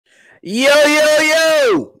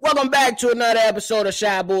Yo! Welcome back to another episode of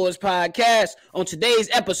Shy Boys Podcast. On today's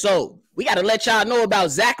episode, we got to let y'all know about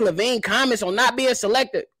Zach Lavine comments on not being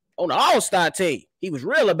selected on the All-Star team. He was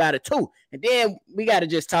real about it, too. And then we got to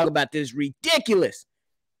just talk about this ridiculous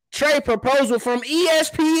trade proposal from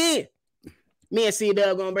ESPN. Me and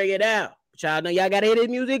CDubb gonna break it down. But y'all know y'all got to hear this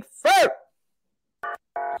music first.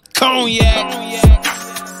 Cognac.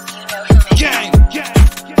 Gang.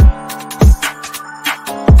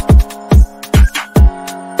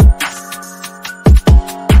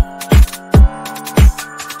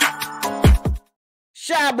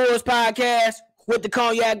 Shy Boys Podcast with the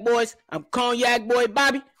Cognac Boys. I'm Cognac Boy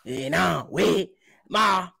Bobby, and I'm with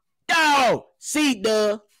my dog,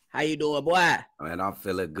 CDubb. How you doing, boy? Man, I'm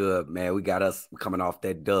feeling good, man. We got us coming off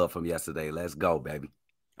that dub from yesterday. Let's go, baby.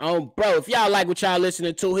 Bro, if y'all like what y'all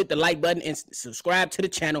listening to, hit the like button and subscribe to the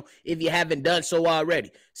channel if you haven't done so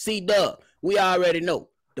already. CDubb, we already know.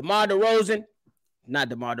 Not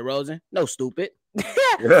DeMar DeRozan. No, stupid.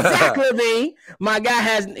 Zach Lavine, my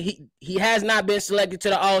guy he has not been selected to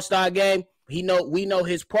the All-Star game. We know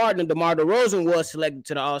his partner DeMar DeRozan was selected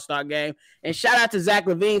to the All-Star game. And shout out to Zach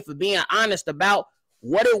Lavine for being honest about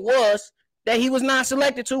what it was that he was not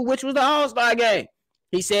selected to, which was the All-Star game.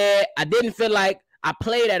 He said, I didn't feel like I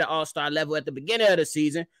played at an All-Star level at the beginning of the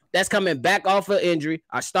season. That's coming back off of injury.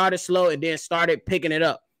 I started slow and then started picking it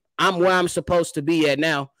up. I'm where I'm supposed to be at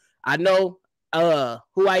now. I know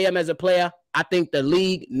who I am as a player. I think the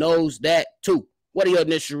league knows that too. What are your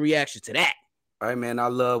initial reactions to that? All right, man. I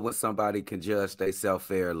love when somebody can judge themselves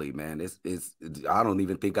fairly, man. I don't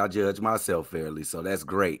even think I judge myself fairly, so that's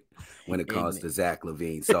great when it comes to Zach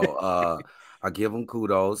Lavine. So I give him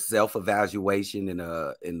kudos, self-evaluation in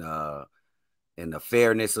the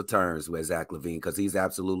fairness of terms with Zach Lavine, because he's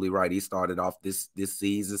absolutely right. He started off this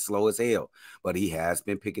season slow as hell, but he has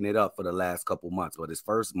been picking it up for the last couple months. But his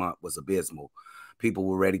first month was abysmal. People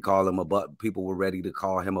were ready to call him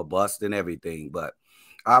a bust and everything. But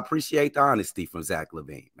I appreciate the honesty from Zach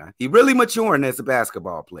Lavine, man. He really maturing as a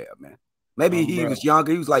basketball player, man. Maybe he was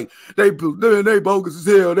younger. He was like, they bogus as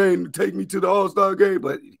hell. They didn't take me to the All-Star game.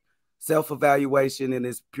 But self-evaluation in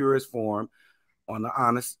its purest form, on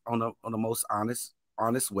the most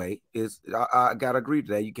honest way, is I gotta agree to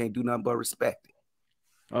that. You can't do nothing but respect it.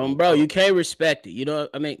 Bro, you can't respect it. You know,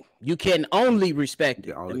 I mean, you can only respect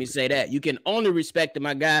it. Let me say that. You can only respect it,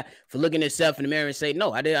 my guy, for looking at himself in the mirror and say,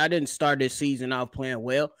 no, I didn't start this season off playing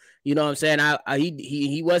well. You know what I'm saying?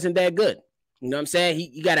 He wasn't that good. You know what I'm saying?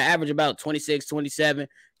 He got to average about 26, 27,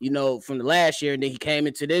 from the last year. And then he came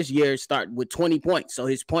into this year starting with 20 points. So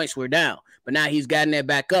his points were down. But now he's gotten that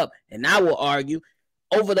back up. And I will argue,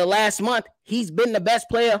 over the last month, he's been the best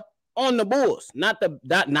player on the Bulls. Not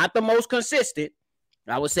the most consistent.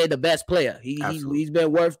 I would say the best player. He's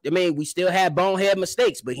been worth. I mean, we still have bonehead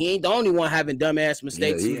mistakes, but he ain't the only one having dumbass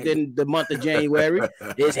mistakes in the month of January.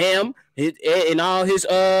 It's him and all his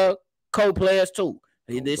co-players too.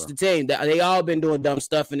 This the team. They all been doing dumb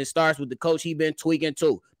stuff, and it starts with the coach. He been tweaking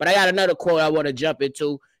too. But I got another quote I want to jump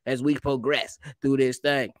into as we progress through this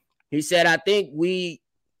thing. He said, I think we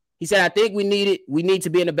need to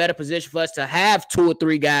be in a better position for us to have 2 or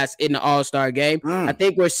 3 guys in the All-Star game. I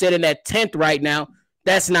think we're sitting at 10th right now.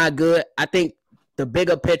 That's not good. I think the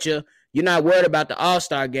bigger picture, you're not worried about the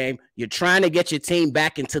All-Star game. You're trying to get your team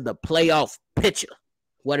back into the playoff picture.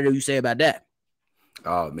 What do you say about that?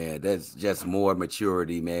 Oh, man, that's just more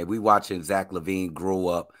maturity, man. We watching Zach Lavine grow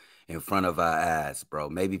up in front of our eyes, bro.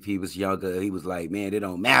 Maybe if he was younger, he was like, man, it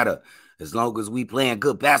don't matter. As long as we playing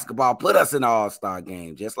good basketball, put us in the All-Star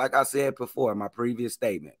game. Just like I said before in my previous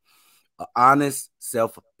statement. Honest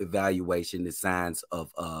self-evaluation is signs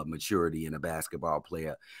of maturity in a basketball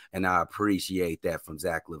player, and I appreciate that from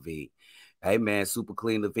Zach Lavine. Hey, man, Super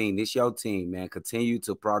Clean Lavine, this your team, man. Continue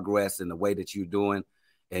to progress in the way that you're doing,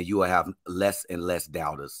 and you will have less and less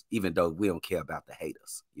doubters, even though we don't care about the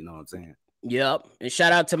haters. You know what I'm saying? Yep. And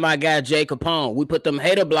shout out to my guy, Jay Capone. We put them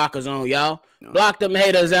hater blockers on, y'all. Block them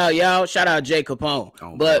haters out, y'all. Shout out Jay Capone.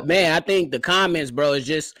 But, man, I think the comments, bro, is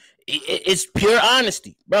just – it's pure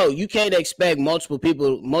honesty, bro. You can't expect multiple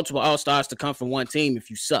All-Stars to come from one team if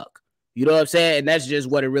you suck. You know what I'm saying? And that's just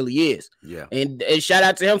what it really is. Yeah. And shout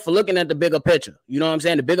out to him for looking at the bigger picture. You know what I'm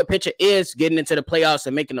saying? The bigger picture is getting into the playoffs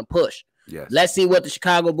and making a push. Yes. Let's see what the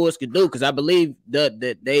Chicago Bulls could do, because I believe that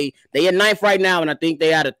they in 9th right now, and I think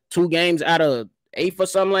they out of 2 games out of 8th or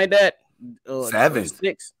something like that. 7.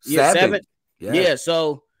 6. Yeah, 7. Yeah.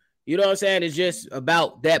 So. You know what I'm saying? It's just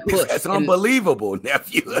about that push. That's unbelievable,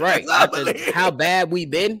 nephew. Right. After how bad we've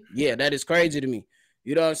been. Yeah, that is crazy to me.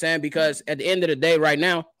 You know what I'm saying? Because at the end of the day right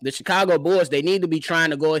now, the Chicago Bulls, they need to be trying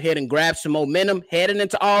to go ahead and grab some momentum heading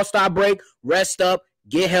into All-Star break, rest up,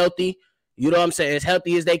 get healthy. You know what I'm saying? As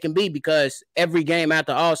healthy as they can be, because every game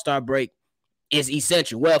after All-Star break is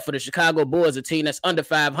essential. Well, for the Chicago Bulls, a team that's under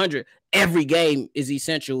 500, every game is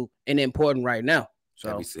essential and important right now. So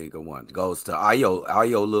every single one goes to Ayo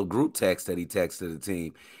little group text that he texted the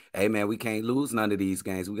team. Hey man, we can't lose none of these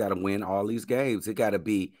games. We got to win all these games. It got to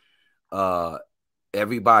be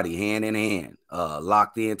everybody hand in hand,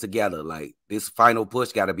 locked in together. Like, this final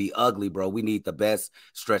push got to be ugly, bro. We need the best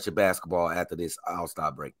stretch of basketball after this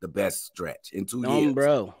All-Star break. The best stretch in 2 years,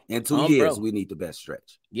 bro. In 2 years, we need the best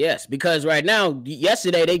stretch. Yes, because right now,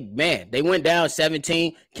 yesterday they went down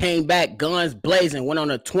 17, came back guns blazing, went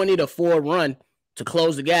on a 20-4 run to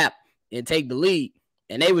close the gap and take the lead,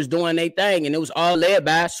 and they was doing their thing, and it was all led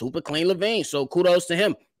by Super Clean Lavine. So kudos to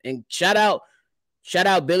him, and shout out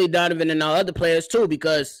Billy Donovan and our other players too,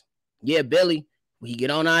 because Billy, we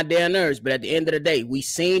get on our damn nerves, but at the end of the day, we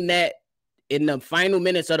seen that in the final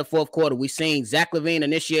minutes of the fourth quarter, we seen Zach Lavine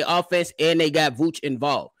initiate offense, and they got Vooch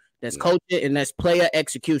involved. That's coaching and that's player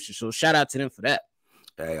execution. So shout out to them for that.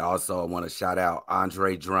 Hey, also I want to shout out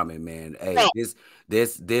Andre Drummond, man. Hey,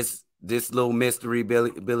 this little mystery,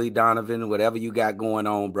 Billy Donovan, whatever you got going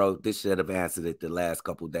on, bro, this should have answered it the last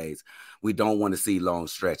couple of days. We don't want to see long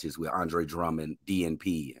stretches with Andre Drummond,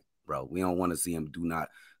 DNP, bro. We don't want to see him do not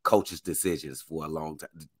coach's decisions for a long time.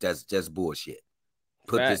 That's just bullshit.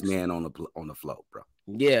 Put Facts. This man on the floor, bro.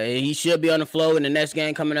 Yeah, and he should be on the floor in the next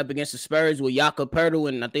game coming up against the Spurs with Jakob Poeltl,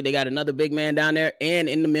 and I think they got another big man down there, and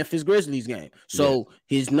in the Memphis Grizzlies game. So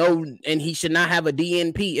he should not have a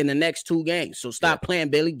DNP in the next 2 games. So stop playing,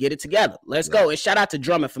 Billy. Get it together. Let's go. And shout out to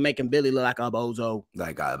Drummond for making Billy look like a bozo.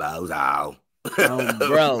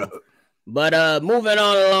 Bro. But moving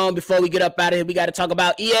on along, before we get up out of here, we got to talk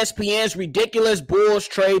about ESPN's ridiculous Bulls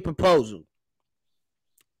trade proposal.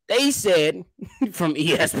 They said from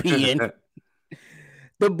ESPN,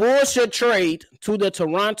 the Bulls should trade to the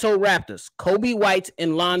Toronto Raptors Kobe White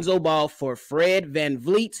and Lonzo Ball for Fred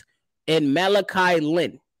VanVleet and Malachi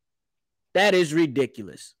Lynn. That is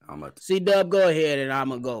ridiculous. CDubb, go ahead, and I'm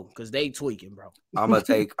gonna go because they tweaking, bro. I'm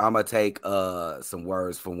gonna take some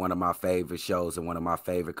words from one of my favorite shows and one of my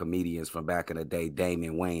favorite comedians from back in the day,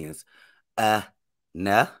 Damon Wayans.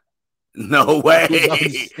 Nah. No way.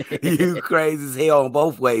 You crazy as hell on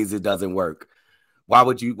both ways. It doesn't work. Why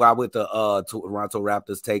would the Toronto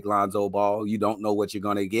Raptors take Lonzo Ball? You don't know what you're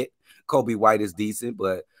going to get. Kobe White is decent,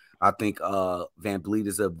 but I think VanVleet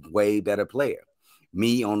is a way better player.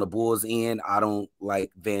 Me on the Bulls end, I don't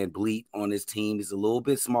like VanVleet on his team. He's a little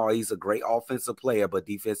bit small. He's a great offensive player, but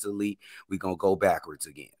defensively, we're going to go backwards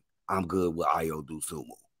again. I'm good with Ayo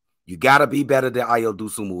Dosunmu. You got to be better than Ayo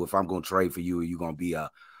Dosunmu if I'm going to trade for you, or you're going to be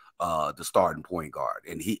the starting point guard.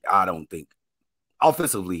 And I don't think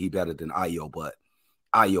offensively he better than Ayo, but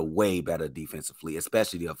Ayo way better defensively,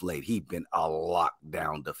 especially of late. He's been a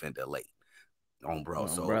lockdown defender late.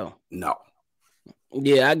 Bro. No.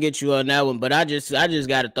 Yeah, I get you on that one, but I just got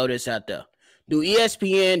to throw this out there. Do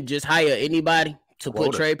ESPN just hire anybody to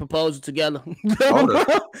put trade proposals together?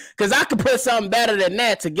 Because I could put something better than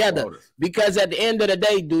that together. Because at the end of the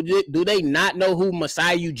day, do they not know who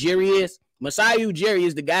Masai Ujiri is? Masai Ujiri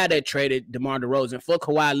is the guy that traded DeMar DeRozan for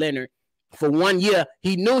Kawhi Leonard for 1 year.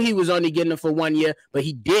 He knew he was only getting him for 1 year, but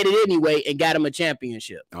he did it anyway and got him a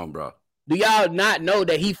championship. Bro. Do y'all not know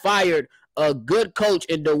that he fired a good coach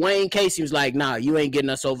and Dwayne Casey was like, nah, you ain't getting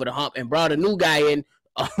us over the hump, and brought a new guy in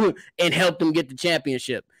and helped him get the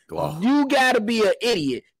championship? Wow. You got to be an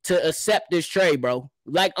idiot to accept this trade, bro.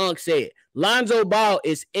 Like Unc said, Lonzo Ball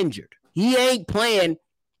is injured. He ain't playing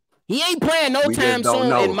no time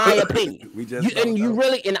soon, in my opinion.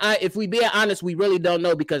 If we be honest, we really don't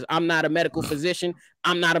know, because I'm not a medical physician.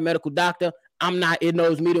 I'm not a medical doctor. I'm not in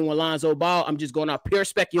those meetings with Lonzo Ball. I'm just going off pure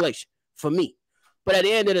speculation for me. But at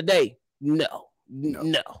the end of the day, no.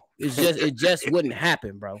 It just wouldn't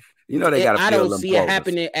happen, bro. You know they got to. I don't see it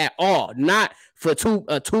happening at all. Not for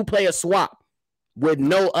a two-player swap with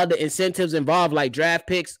no other incentives involved, like draft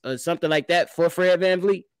picks or something like that for Fred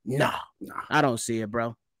VanVleet. Nah, I don't see it,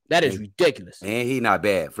 bro. That is ridiculous. And he not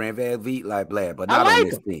bad. Fred VanVleet like bad, but not on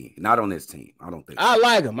this team. Not on this team. I don't think. I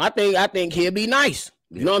like him. I think he'll be nice.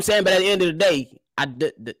 Yeah. You know what I'm saying? But at the end of the day,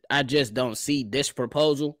 I just don't see this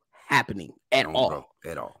proposal happening at all. Bro,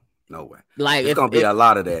 at all. No way. Like it's gonna be a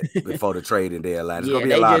lot of that before the trading deadline. It's gonna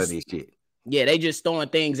be a lot of this shit. Yeah, they just throwing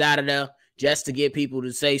things out of there just to get people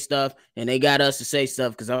to say stuff, and they got us to say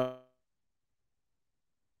stuff because I'm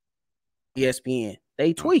ESPN.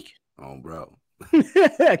 They tweak. Bro. Go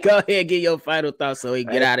ahead, get your final thoughts so we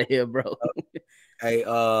get out of here, bro. Hey,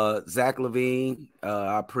 Zach Lavine,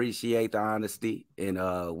 I appreciate the honesty,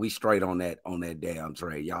 and we straight on that damn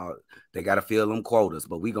trade. Y'all, they gotta fill them quotas,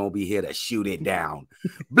 but we gonna be here to shoot it down,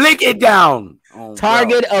 blink it down.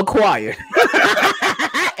 Target acquired,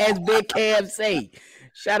 as Big Cam say.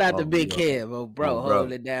 Shout out to Big Cam,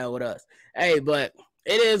 hold it down with us. Hey, but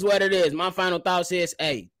it is what it is. My final thoughts is,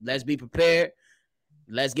 hey, let's be prepared.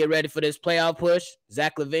 Let's get ready for this playoff push.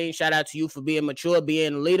 Zach Lavine, shout out to you for being mature,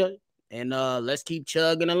 being a leader. And let's keep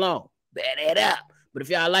chugging along. Bet it up. But if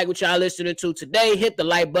y'all like what y'all listening to today, hit the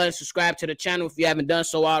like button, subscribe to the channel if you haven't done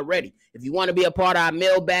so already. If you want to be a part of our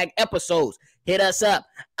mailbag episodes, hit us up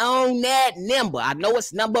on that number. I know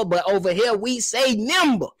it's number, but over here we say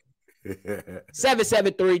number.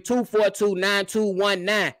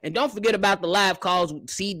 773-242-9219. And don't forget about the live calls with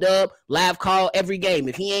CDubb. Live call every game.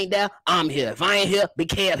 If he ain't there, I'm here. If I ain't here, Big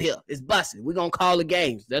Cam here. It's busted. We're going to call the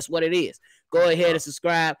games. That's what it is. Go ahead and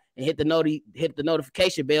subscribe and hit the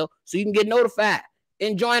notification bell so you can get notified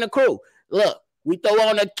and join the crew. Look, we throw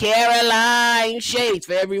on the Caroline shades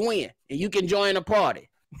for every win, and you can join the party.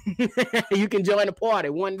 You can join the party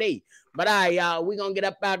one day. But all right, y'all, we're going to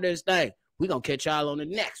get up out of this thing. We're going to catch y'all on the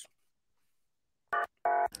next one.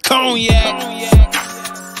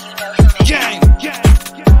 Cognac.